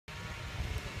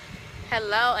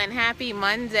Hello and happy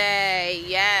Monday.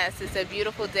 Yes, it's a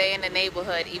beautiful day in the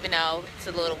neighborhood, even though it's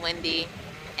a little windy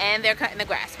and they're cutting the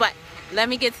grass. But let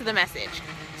me get to the message.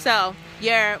 So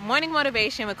your morning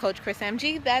motivation with Coach Chris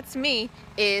MG, that's me,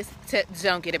 is to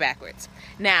don't get it backwards.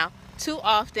 Now, too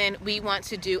often we want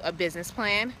to do a business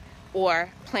plan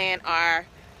or plan a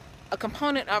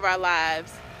component of our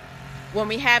lives when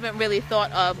we haven't really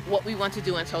thought of what we want to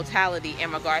do in totality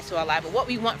in regards to our life or what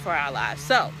we want for our lives.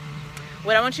 So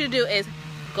what I want you to do is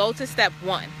go to step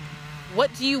one.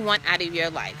 What do you want out of your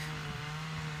life?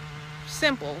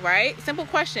 Simple, right? Simple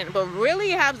question, but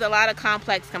really it has a lot of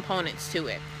complex components to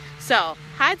it. So,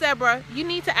 hi Deborah, you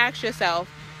need to ask yourself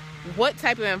what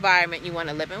type of environment you want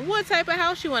to live in, what type of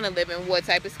house you want to live in, what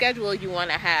type of schedule you want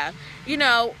to have, you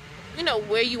know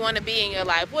where you want to be in your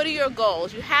life. What are your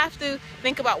goals? You have to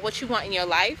think about what you want in your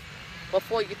life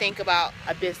before you think about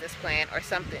a business plan or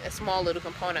something, a small little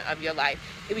component of your life.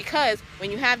 Because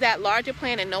when you have that larger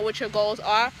plan and know what your goals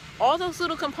are, all those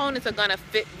little components are gonna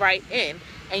fit right in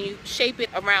and you shape it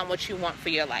around what you want for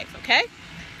your life, okay?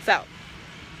 So,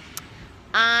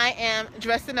 I am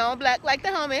dressed in all black like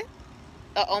the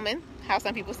omen, how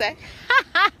some people say.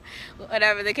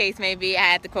 Whatever the case may be, I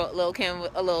had to quote Lil' Kim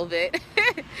a little bit.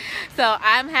 So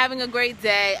I'm having a great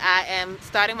day. I am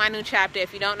starting my new chapter.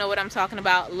 If you don't know what I'm talking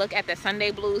about, look at the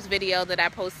Sunday Blues video that I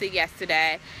posted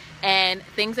yesterday. And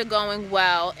things are going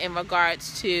well in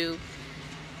regards to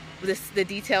the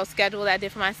detailed schedule that I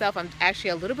did for myself. I'm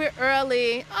actually a little bit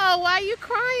early. Oh, why are you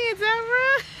crying,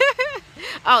 Deborah?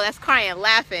 Oh, that's crying,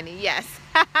 laughing, yes.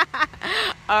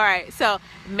 All right, so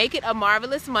make it a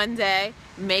marvelous Monday.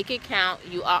 Make it count.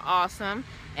 You are awesome.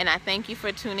 And I thank you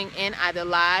for tuning in either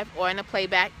live or in a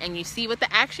playback. And you see what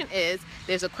the action is.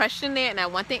 There's a question there and I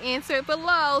want the answer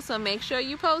below. So make sure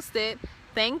you post it.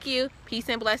 Thank you. Peace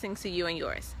and blessings to you and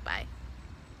yours. Bye.